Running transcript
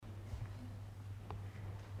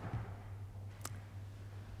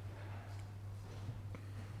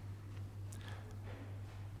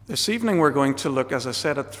This evening we're going to look, as I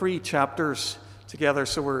said, at 3 chapters together,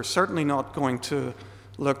 so we're certainly not going to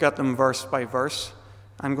look at them verse by verse.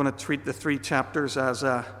 I'm going to treat the 3 chapters as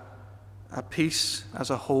a piece, as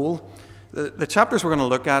a whole. The chapters we're going to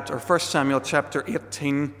look at are 1 Samuel chapter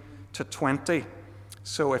 18 to 20.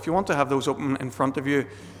 So if you want to have those open in front of you,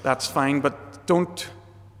 that's fine, but don't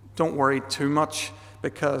worry too much,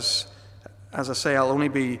 because, as I say, I'll only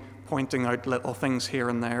be pointing out little things here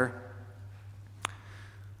and there.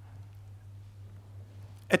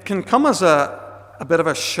 It can come as a bit of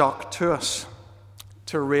a shock to us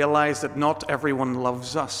to realize that not everyone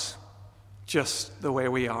loves us just the way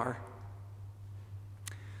we are.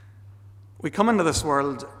 We come into this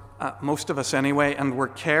world, most of us anyway, and we're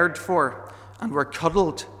cared for, and we're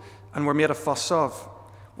cuddled, and we're made a fuss of.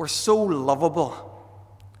 We're so lovable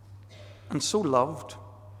and so loved.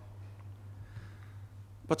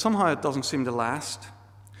 But somehow it doesn't seem to last.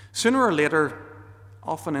 Sooner or later,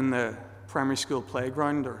 often in the primary school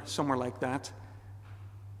playground or somewhere like that,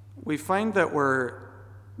 we find that we're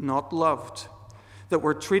not loved, that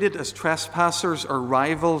we're treated as trespassers or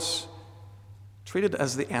rivals, treated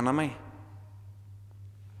as the enemy.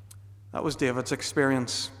 That was David's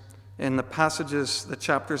experience in the passages, the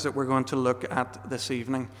chapters that we're going to look at this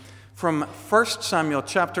evening. From 1 Samuel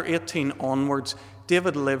chapter 18 onwards,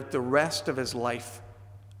 David lived the rest of his life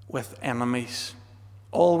with enemies,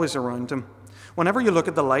 always around him. Whenever you look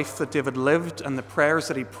at the life that David lived and the prayers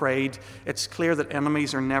that he prayed, it's clear that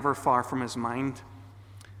enemies are never far from his mind.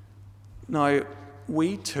 Now,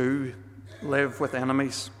 we too live with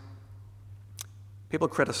enemies. People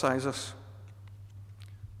criticize us.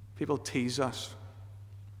 People tease us.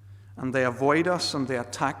 And they avoid us, and they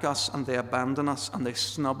attack us, and they abandon us, and they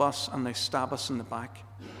snub us, and they stab us in the back.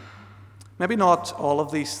 Maybe not all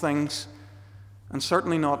of these things, and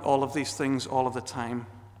certainly not all of these things all of the time.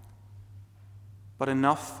 But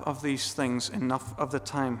enough of these things, enough of the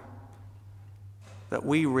time, that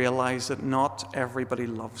we realize that not everybody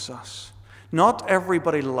loves us. Not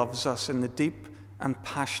everybody loves us in the deep and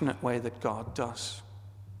passionate way that God does.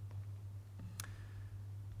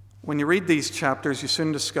 When you read these chapters, you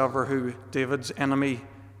soon discover who David's enemy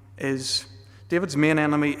is. David's main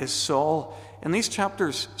enemy is Saul. In these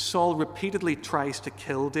chapters, Saul repeatedly tries to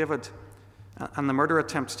kill David, and the murder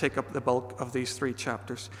attempts take up the bulk of these 3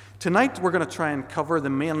 chapters. Tonight, we're going to try and cover the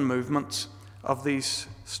main movements of these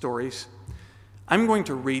stories. I'm going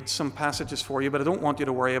to read some passages for you, but I don't want you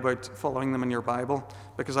to worry about following them in your Bible,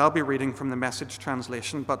 because I'll be reading from the Message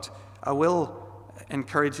translation, but I will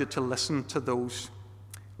encourage you to listen to those.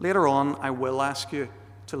 Later on, I will ask you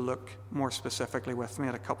to look more specifically with me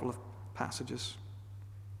at a couple of passages.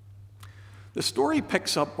 The story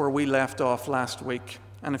picks up where we left off last week.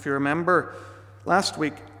 And if you remember, last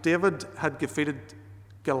week, David had defeated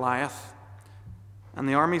Goliath, and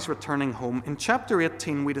the army's returning home. In chapter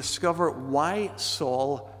 18, we discover why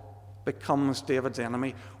Saul becomes David's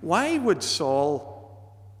enemy. Why would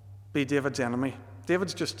Saul be David's enemy?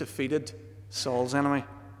 David's just defeated Saul's enemy.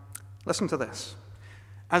 Listen to this.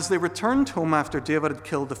 As they returned home after David had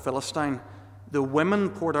killed the Philistine, the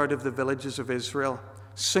women poured out of the villages of Israel,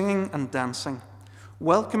 singing and dancing,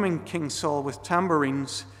 welcoming King Saul with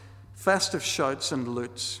tambourines, festive shouts, and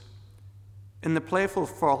lutes. In the playful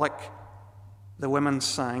frolic, the women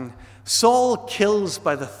sang, "Saul kills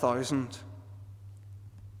by the 1,000,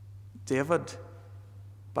 David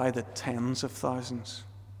by the tens of thousands."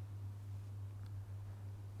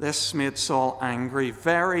 This made Saul angry,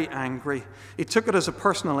 very angry. He took it as a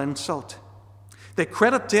personal insult. They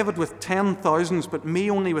credit David with 10,000s, but me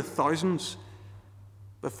only with thousands.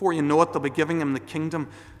 Before you know it, they'll be giving him the kingdom.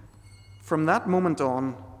 From that moment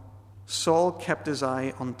on, Saul kept his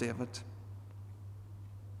eye on David.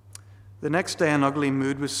 The next day, an ugly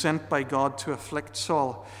mood was sent by God to afflict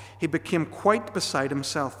Saul. He became quite beside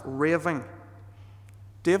himself, raving.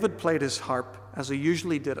 David played his harp, as he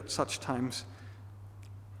usually did at such times.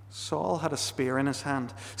 Saul had a spear in his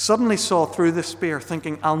hand. Suddenly Saul threw the spear,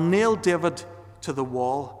 thinking, "I'll nail David to the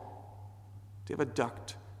wall." David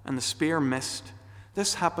ducked, and the spear missed.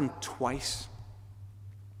 This happened twice.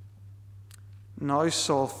 Now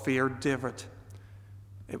Saul feared David.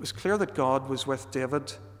 It was clear that God was with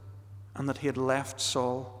David and that he had left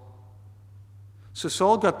Saul. So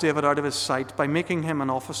Saul got David out of his sight by making him an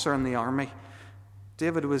officer in the army.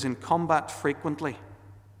 David was in combat frequently.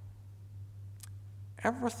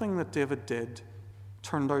 Everything that David did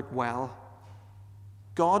turned out well.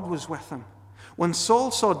 God was with him. When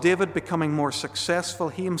Saul saw David becoming more successful,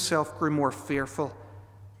 he himself grew more fearful.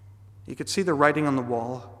 He could see the writing on the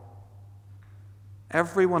wall.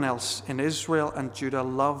 Everyone else in Israel and Judah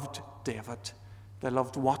loved David. They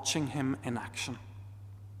loved watching him in action.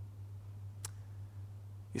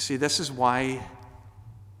 You see, this is why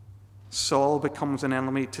Saul becomes an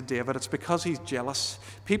enemy to David. It's because he's jealous.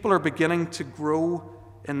 People are beginning to grow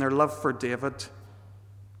in their love for David.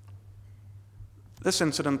 This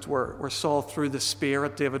incident where Saul threw the spear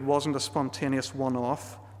at David wasn't a spontaneous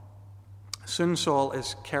one-off. Soon Saul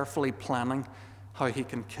is carefully planning how he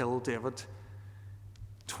can kill David.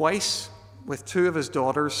 Twice, with two of his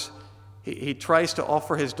daughters, he tries to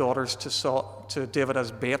offer his daughters to David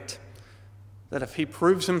as bait, that if he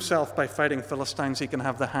proves himself by fighting Philistines, he can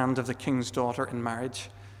have the hand of the king's daughter in marriage.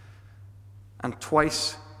 And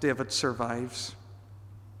twice, David survives.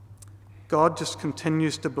 God just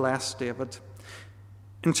continues to bless David.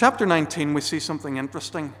 In chapter 19, we see something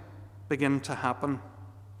interesting begin to happen.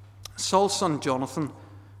 Saul's son Jonathan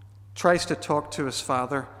tries to talk to his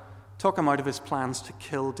father, talk him out of his plans to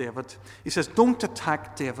kill David. He says, "Don't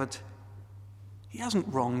attack David. He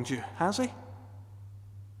hasn't wronged you, has he?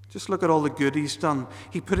 Just look at all the good he's done.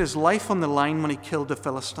 He put his life on the line when he killed the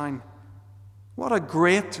Philistine. What a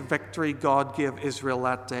great victory God gave Israel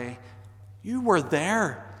that day. You were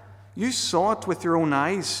there. You saw it with your own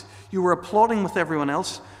eyes. You were applauding with everyone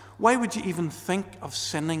else. Why would you even think of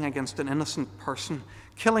sinning against an innocent person,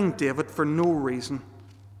 killing David for no reason?"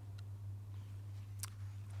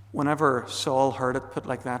 Whenever Saul heard it put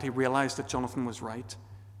like that, he realized that Jonathan was right.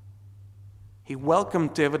 He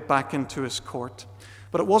welcomed David back into his court.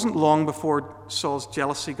 But it wasn't long before Saul's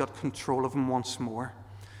jealousy got control of him once more.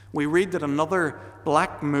 We read that another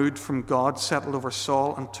black mood from God settled over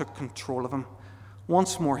Saul and took control of him.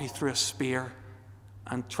 Once more he threw a spear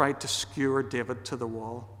and tried to skewer David to the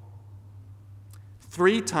wall.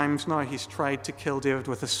 3 times now he's tried to kill David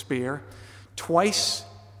with a spear. Twice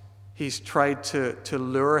he's tried to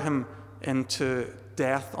lure him into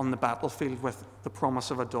death on the battlefield with the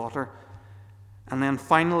promise of a daughter. And then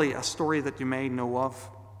finally, a story that you may know of.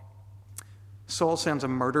 Saul sends a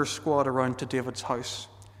murder squad around to David's house.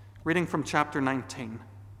 Reading from chapter 19.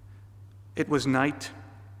 It was night.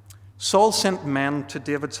 Saul sent men to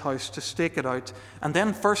David's house to stake it out, and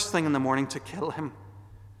then first thing in the morning to kill him.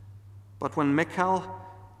 But when Michal,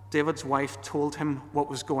 David's wife, told him what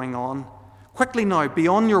was going on, "Quickly now, be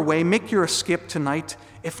on your way, make your escape tonight.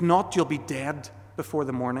 If not, you'll be dead before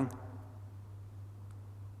the morning."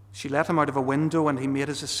 She let him out of a window, and he made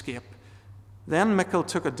his escape. Then Michal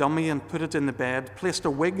took a dummy and put it in the bed, placed a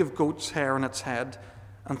wig of goat's hair on its head,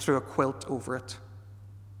 and threw a quilt over it.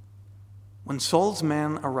 When Saul's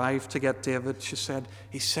men arrived to get David, she said,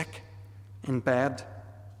 "He's sick, in bed."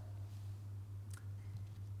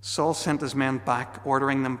 Saul sent his men back,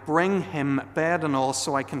 ordering them, "Bring him, bed and all,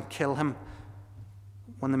 so I can kill him."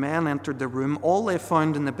 When the men entered the room, all they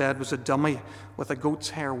found in the bed was a dummy with a goat's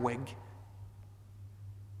hair wig.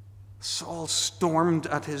 Saul stormed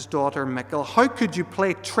at his daughter Michal. "How could you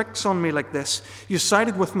play tricks on me like this? You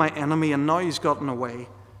sided with my enemy, and now he's gotten away."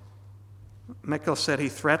 Michal said, "He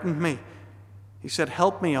threatened me. He said,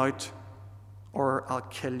 'Help me out, or I'll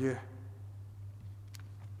kill you.'"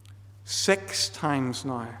 6 times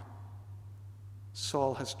now,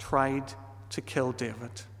 Saul has tried to kill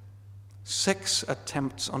David. 6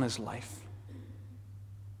 attempts on his life.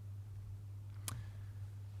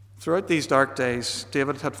 Throughout these dark days,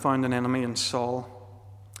 David had found an enemy in Saul,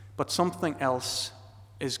 but something else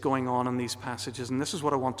is going on in these passages, and this is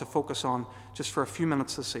what I want to focus on just for a few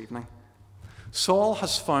minutes this evening. David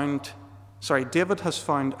has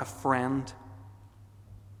found a friend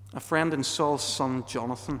in Saul's son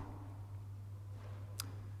Jonathan.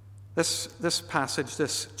 This passage,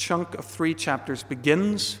 this chunk of 3 chapters,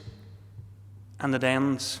 begins and it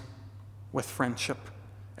ends with friendship.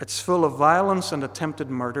 It's full of violence and attempted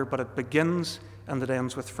murder, but it begins and it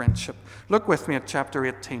ends with friendship. Look with me at chapter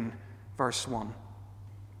 18, verse 1.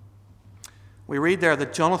 We read there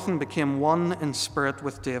that Jonathan became one in spirit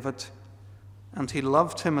with David, and he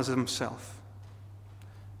loved him as himself.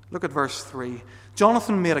 Look at verse 3.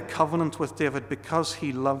 Jonathan made a covenant with David because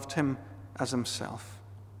he loved him as himself.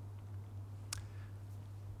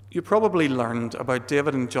 You probably learned about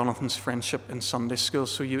David and Jonathan's friendship in Sunday school,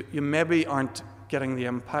 so you maybe aren't getting the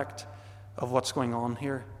impact of what's going on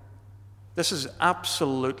here. This is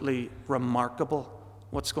absolutely remarkable,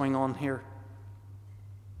 what's going on here.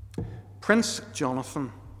 Prince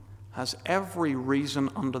Jonathan has every reason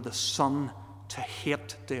under the sun to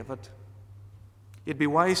hate David. It'd be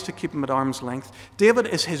wise to keep him at arm's length. David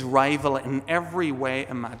is his rival in every way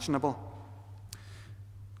imaginable.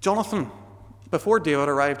 Before David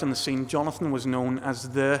arrived on the scene, Jonathan was known as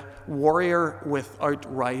the warrior without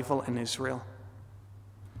rival in Israel.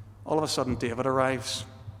 All of a sudden, David arrives,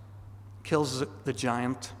 kills the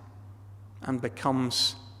giant, and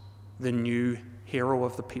becomes the new hero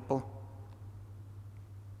of the people.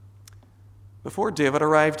 Before David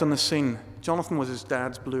arrived on the scene, Jonathan was his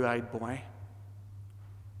dad's blue-eyed boy,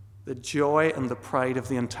 the joy and the pride of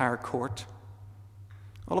the entire court.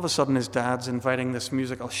 All of a sudden, his dad's inviting this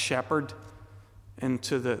musical shepherd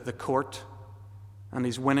into the court, and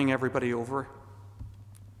he's winning everybody over.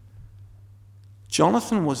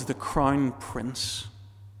 Jonathan was the crown prince,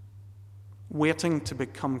 waiting to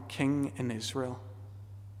become king in Israel.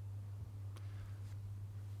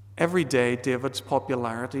 Every day, David's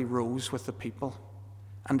popularity rose with the people,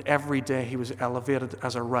 and every day he was elevated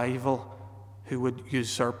as a rival who would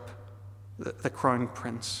usurp the crown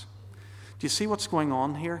prince. Do you see what's going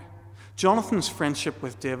on here? Jonathan's friendship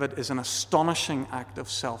with David is an astonishing act of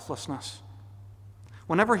selflessness.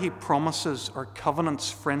 Whenever he promises or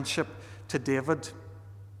covenants friendship to David,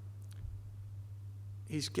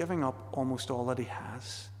 he's giving up almost all that he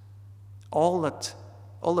has, all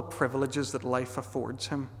the privileges that life affords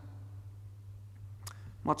him.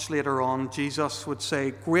 Much later on, Jesus would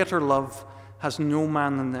say, "Greater love has no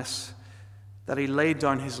man than this, that he laid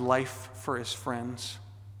down his life for his friends."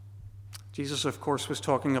 Jesus, of course, was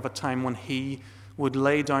talking of a time when he would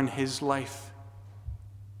lay down his life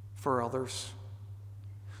for others.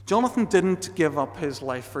 Jonathan didn't give up his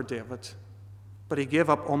life for David, but he gave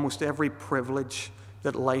up almost every privilege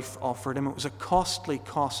that life offered him. It was a costly,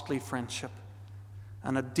 costly friendship,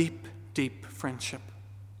 and a deep, deep friendship.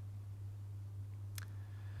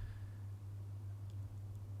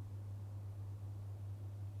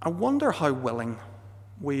 I wonder how willing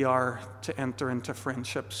we are to enter into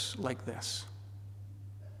friendships like this.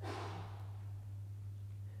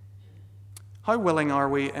 How willing are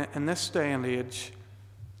we in this day and age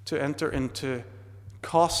to enter into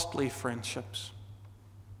costly friendships?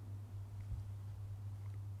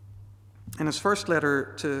 In his first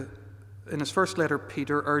letter,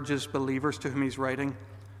 Peter urges believers to whom he's writing,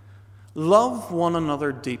 "Love one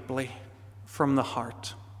another deeply from the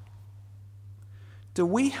heart." Do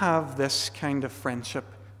we have this kind of friendship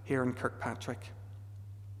here in Kirkpatrick?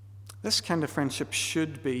 This kind of friendship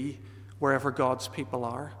should be wherever God's people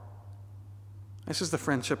are. This is the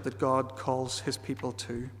friendship that God calls his people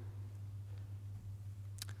to.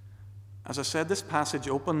 As I said, this passage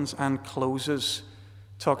opens and closes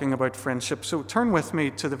talking about friendship. So turn with me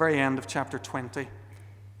to the very end of chapter 20.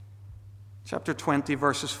 Chapter 20,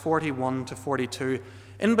 verses 41 to 42.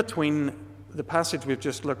 In between the passage we've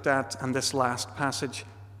just looked at and this last passage,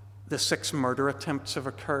 the 6 murder attempts have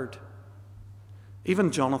occurred.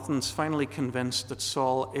 Even Jonathan's finally convinced that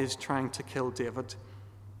Saul is trying to kill David.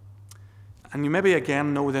 And you maybe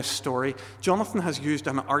again know this story. Jonathan has used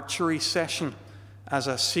an archery session as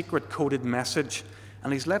a secret coded message,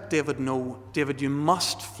 and he's let David know, "David, you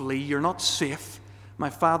must flee. You're not safe. My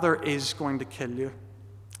father is going to kill you."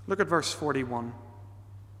 Look at verse 41.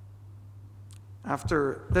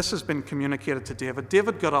 After this has been communicated to David,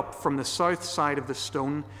 David got up from the south side of the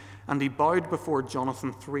stone, and he bowed before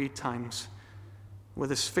Jonathan 3 times, with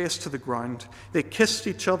his face to the ground. They kissed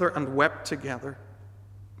each other and wept together,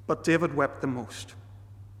 but David wept the most.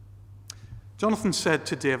 Jonathan said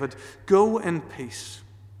to David, "Go in peace,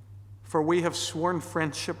 for we have sworn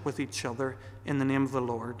friendship with each other in the name of the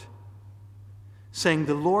Lord, saying,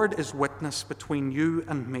 'The Lord is witness between you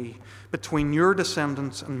and me, between your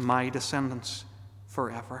descendants and my descendants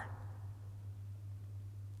forever.'"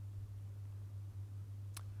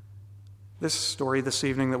 This story this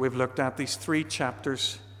evening that we've looked at, these 3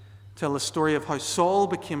 chapters, tell the story of how Saul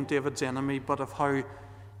became David's enemy, but of how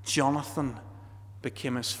Jonathan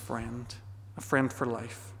became his friend, a friend for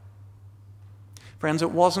life. Friends,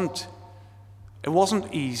 it wasn't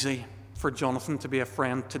easy for Jonathan to be a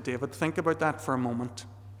friend to David. Think about that for a moment.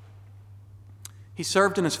 He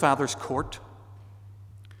served in his father's court.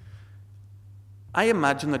 I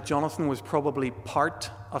imagine that Jonathan was probably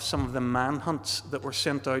part of some of the manhunts that were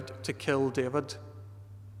sent out to kill David.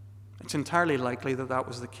 It's entirely likely that that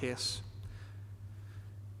was the case.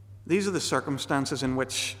 These are the circumstances in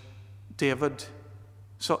which Jonathan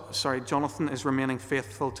is remaining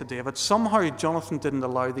faithful to David. Somehow Jonathan didn't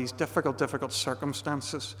allow these difficult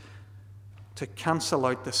circumstances to cancel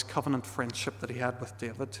out this covenant friendship that he had with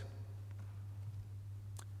David.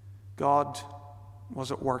 God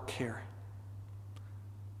was at work here.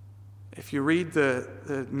 If you read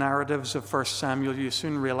the narratives of 1 Samuel, you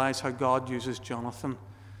soon realize how God uses Jonathan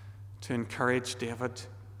to encourage David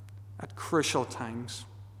at crucial times.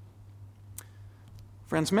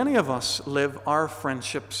 Friends, many of us live our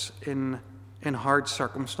friendships in hard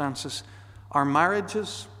circumstances. Our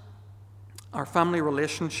marriages, our family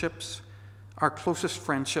relationships, our closest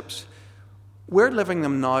friendships, we're living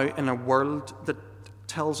them now in a world that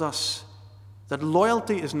tells us that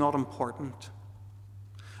loyalty is not important.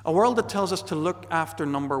 A world that tells us to look after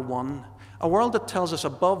number one. A world that tells us,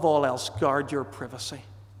 above all else, guard your privacy.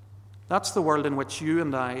 That's the world in which you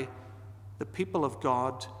and I, the people of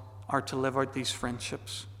God, are to live out these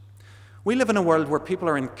friendships. We live in a world where people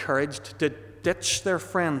are encouraged to ditch their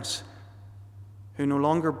friends who no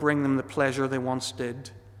longer bring them the pleasure they once did,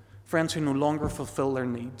 friends who no longer fulfill their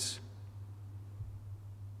needs.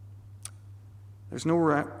 There's no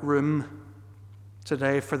room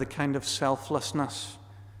today for the kind of selflessness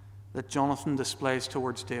that Jonathan displays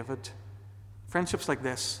towards David. Friendships like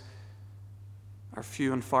this are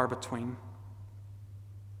few and far between.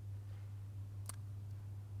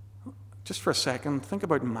 Just for a second, think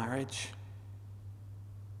about marriage.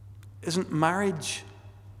 Isn't marriage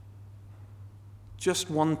just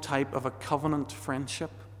one type of a covenant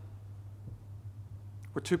friendship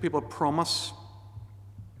where two people promise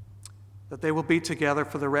that they will be together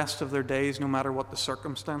for the rest of their days no matter what the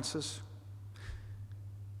circumstances?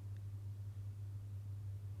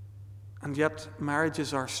 And yet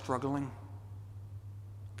marriages are struggling.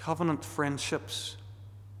 Covenant friendships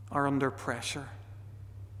are under pressure.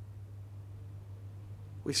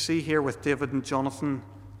 We see here with David and Jonathan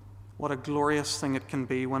what a glorious thing it can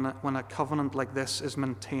be when a covenant like this is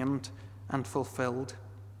maintained and fulfilled.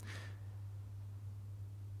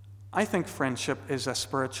 I think friendship is a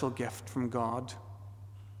spiritual gift from God.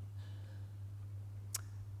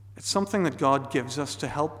 It's something that God gives us to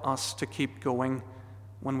help us to keep going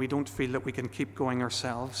when we don't feel that we can keep going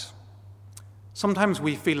ourselves. Sometimes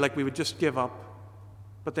we feel like we would just give up,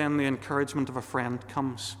 but then the encouragement of a friend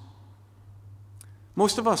comes.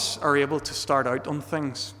 Most of us are able to start out on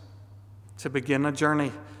things, to begin a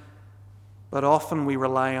journey, but often we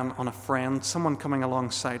rely on a friend, someone coming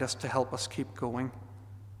alongside us to help us keep going.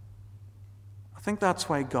 I think that's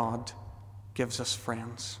why God gives us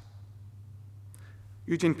friends.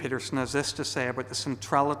 Eugene Peterson has this to say about the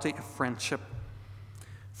centrality of friendship.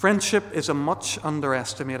 Friendship is a much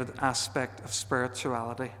underestimated aspect of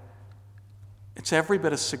spirituality. It's every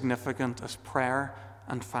bit as significant as prayer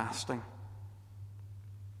and fasting.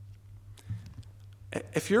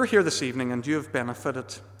 If you're here this evening and you have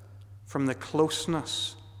benefited from the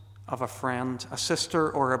closeness of a friend, a sister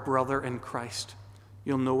or a brother in Christ,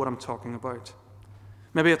 you'll know what I'm talking about.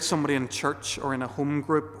 Maybe it's somebody in church or in a home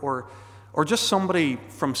group or just somebody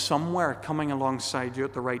from somewhere coming alongside you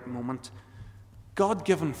at the right moment.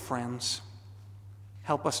 God-given friends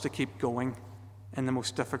help us to keep going in the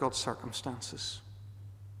most difficult circumstances.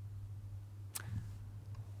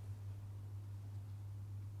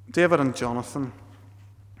 David and Jonathan,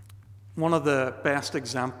 one of the best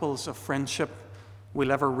examples of friendship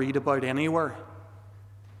we'll ever read about anywhere,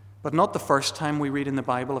 but not the first time we read in the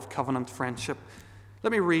Bible of covenant friendship.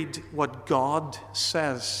 Let me read what God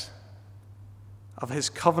says of his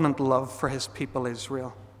covenant love for his people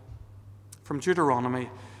Israel. From Deuteronomy,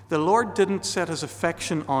 the Lord didn't set his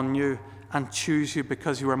affection on you and choose you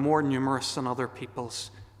because you were more numerous than other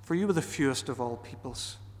peoples, for you were the fewest of all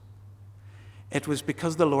peoples. It was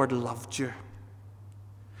because the Lord loved you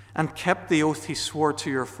and kept the oath he swore to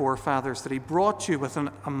your forefathers, that he brought you with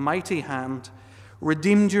a mighty hand,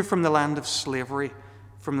 redeemed you from the land of slavery,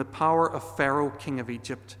 from the power of Pharaoh, king of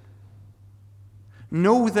Egypt.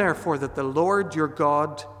 Know therefore that the Lord your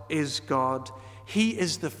God is God. He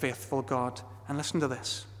is the faithful God. And listen to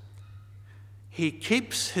this. He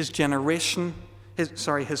keeps his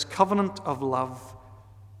covenant of love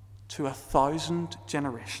to 1,000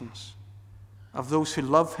 generations of those who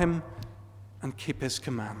love him and keep his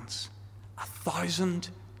commands. 1,000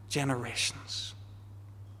 generations.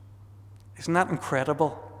 Isn't that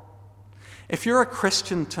incredible? If you're a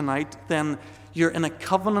Christian tonight, then you're in a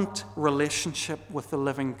covenant relationship with the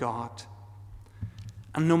living God.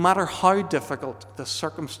 And no matter how difficult the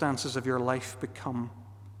circumstances of your life become,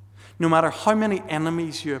 no matter how many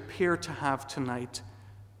enemies you appear to have tonight,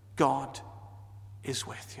 God is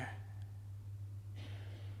with you.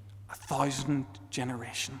 1,000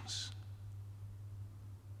 generations.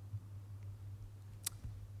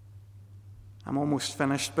 I'm almost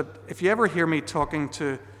finished, but if you ever hear me talking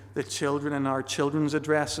to the children in our children's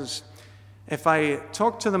addresses, if I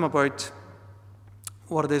talk to them about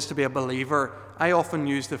what it is to be a believer, I often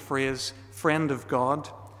use the phrase friend of God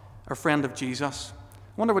or friend of Jesus.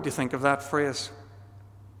 I wonder what you think of that phrase.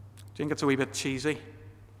 Do you think it's a wee bit cheesy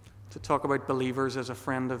to talk about believers as a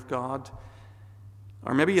friend of God?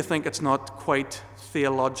 Or maybe you think it's not quite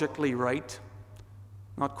theologically right,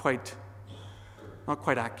 not quite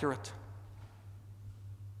accurate.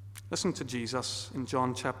 Listen to Jesus in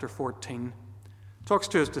John chapter 14. He talks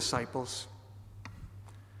to his disciples.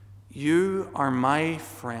 You are my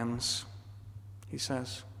friends, he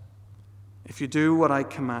says, if you do what I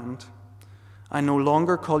command, I no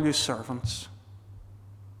longer call you servants,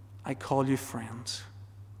 I call you friends.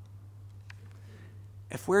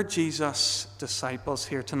 If we're Jesus' disciples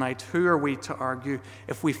here tonight, who are we to argue?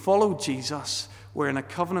 If we follow Jesus, we're in a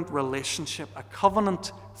covenant relationship, a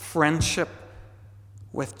covenant friendship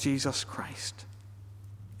with Jesus Christ.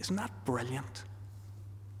 Isn't that brilliant?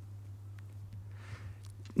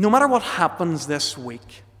 No matter what happens this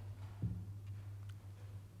week,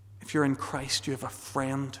 if you're in Christ, you have a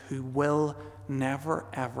friend who will never,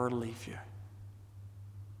 ever leave you.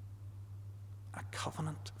 A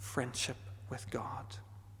covenant friendship with God.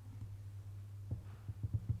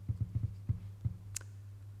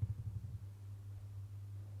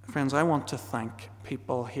 Friends, I want to thank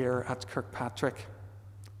people here at Kirkpatrick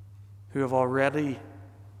who have already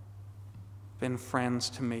been friends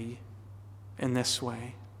to me in this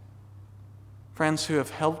way. Friends who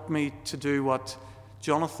have helped me to do what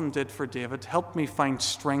Jonathan did for David, helped me find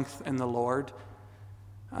strength in the Lord.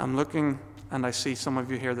 I'm looking and I see some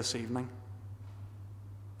of you here this evening.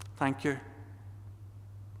 Thank you.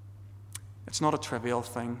 It's not a trivial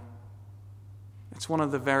thing. It's one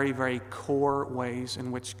of the very, very core ways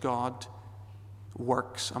in which God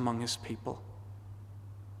works among his people.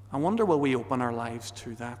 I wonder, will we open our lives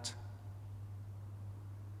to that?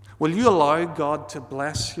 Will you allow God to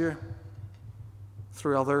bless you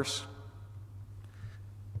through others?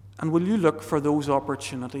 And will you look for those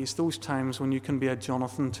opportunities, those times when you can be a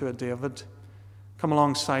Jonathan to a David, come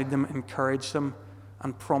alongside them, encourage them,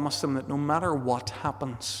 and promise them that no matter what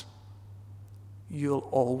happens, you'll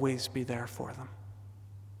always be there for them?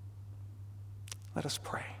 Let us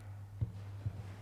pray.